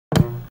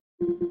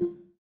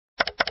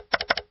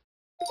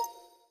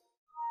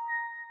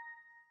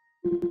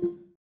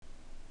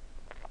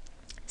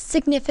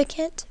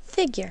Significant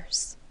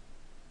figures.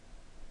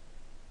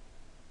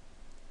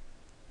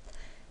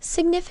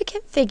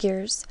 Significant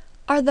figures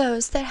are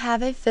those that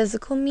have a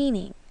physical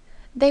meaning.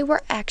 They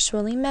were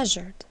actually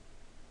measured.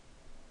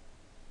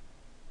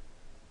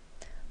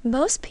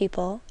 Most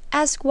people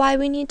ask why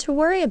we need to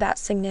worry about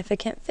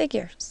significant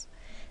figures.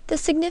 The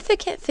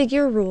significant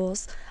figure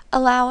rules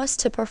allow us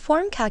to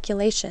perform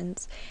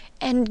calculations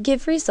and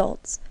give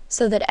results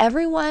so that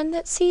everyone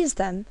that sees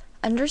them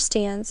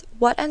understands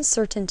what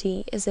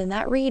uncertainty is in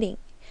that reading.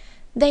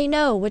 They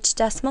know which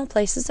decimal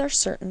places are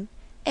certain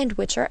and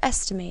which are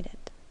estimated.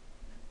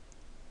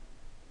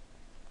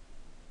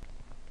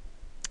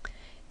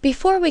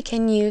 Before we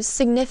can use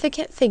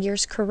significant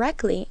figures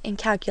correctly in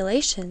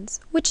calculations,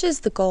 which is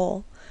the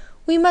goal,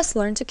 we must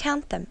learn to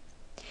count them.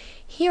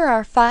 Here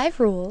are 5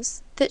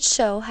 rules that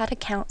show how to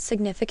count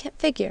significant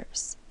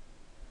figures.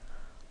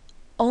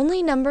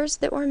 Only numbers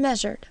that were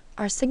measured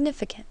are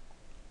significant.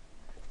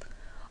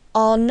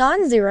 All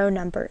non-zero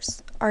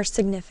numbers are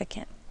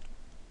significant.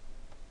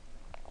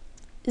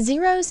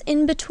 Zeros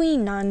in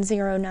between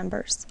non-zero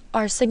numbers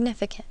are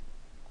significant.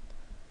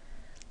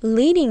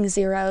 Leading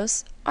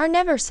zeros are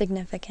never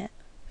significant.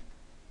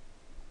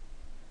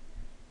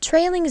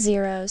 Trailing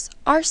zeros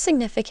are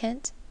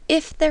significant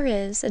if there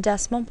is a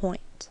decimal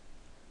point.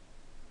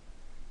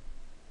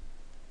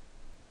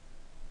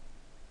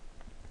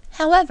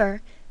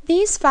 However,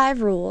 these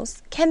 5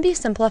 rules can be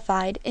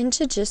simplified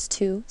into just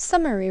 2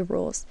 summary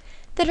rules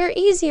that are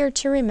easier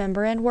to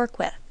remember and work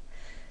with.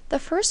 The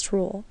first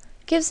rule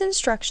gives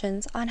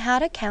instructions on how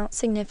to count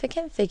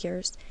significant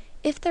figures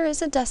if there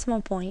is a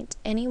decimal point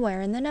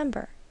anywhere in the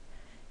number.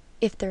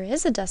 If there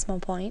is a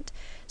decimal point,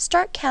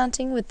 start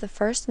counting with the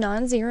first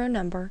non-zero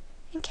number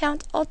and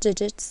count all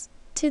digits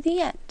to the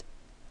end.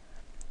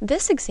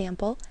 This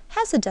example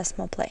has a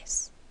decimal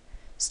place.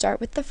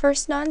 Start with the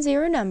first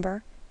non-zero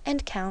number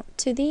and count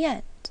to the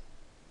end.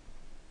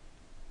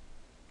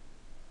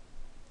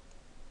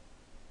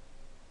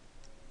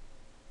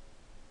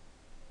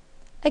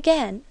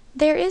 Again,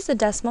 there is a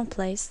decimal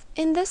place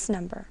in this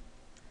number.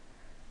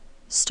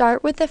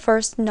 Start with the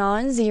first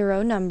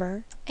non-zero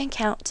number and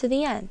count to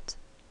the end.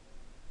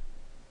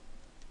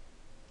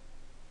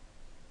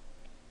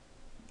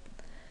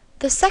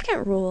 The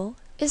second rule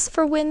is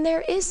for when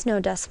there is no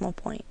decimal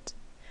point.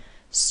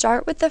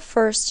 Start with the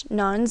first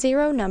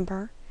non-zero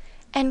number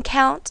and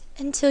count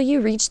until you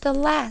reach the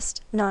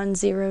last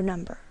non-zero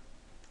number.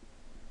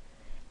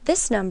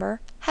 This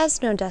number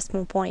has no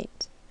decimal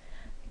point.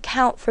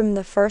 Count from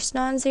the first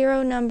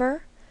non-zero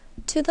number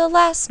to the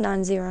last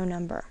non-zero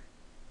number.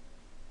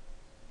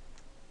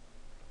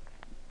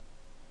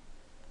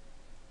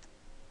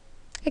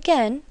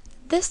 Again,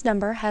 this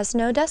number has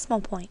no decimal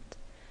point.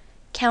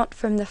 Count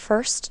from the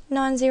first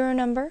non-zero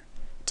number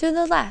to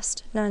the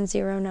last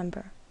non-zero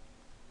number.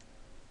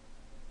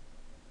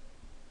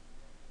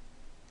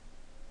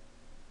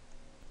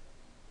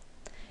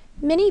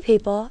 Many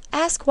people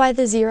ask why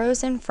the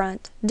zeros in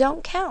front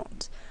don't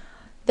count.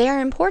 They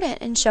are important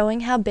in showing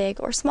how big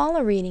or small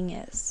a reading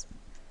is.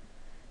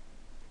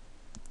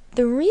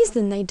 The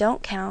reason they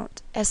don't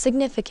count as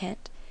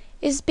significant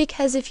is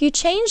because if you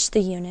change the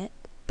unit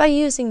by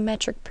using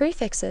metric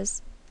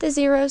prefixes, the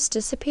zeros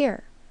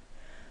disappear.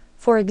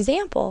 For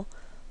example,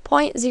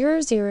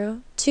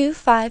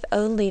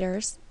 0.00250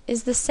 liters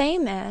is the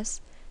same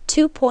as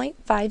 2.50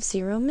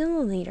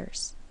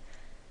 milliliters.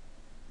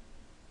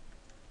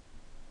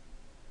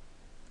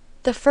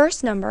 The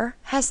first number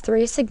has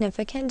 3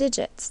 significant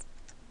digits.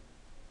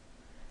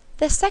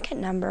 The second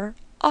number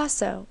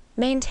also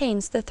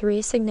maintains the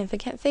 3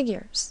 significant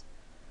figures.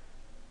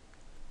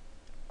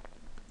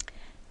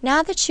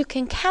 Now that you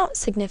can count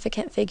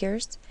significant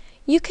figures,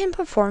 you can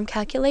perform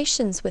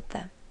calculations with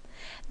them.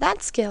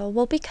 That skill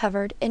will be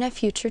covered in a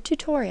future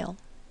tutorial.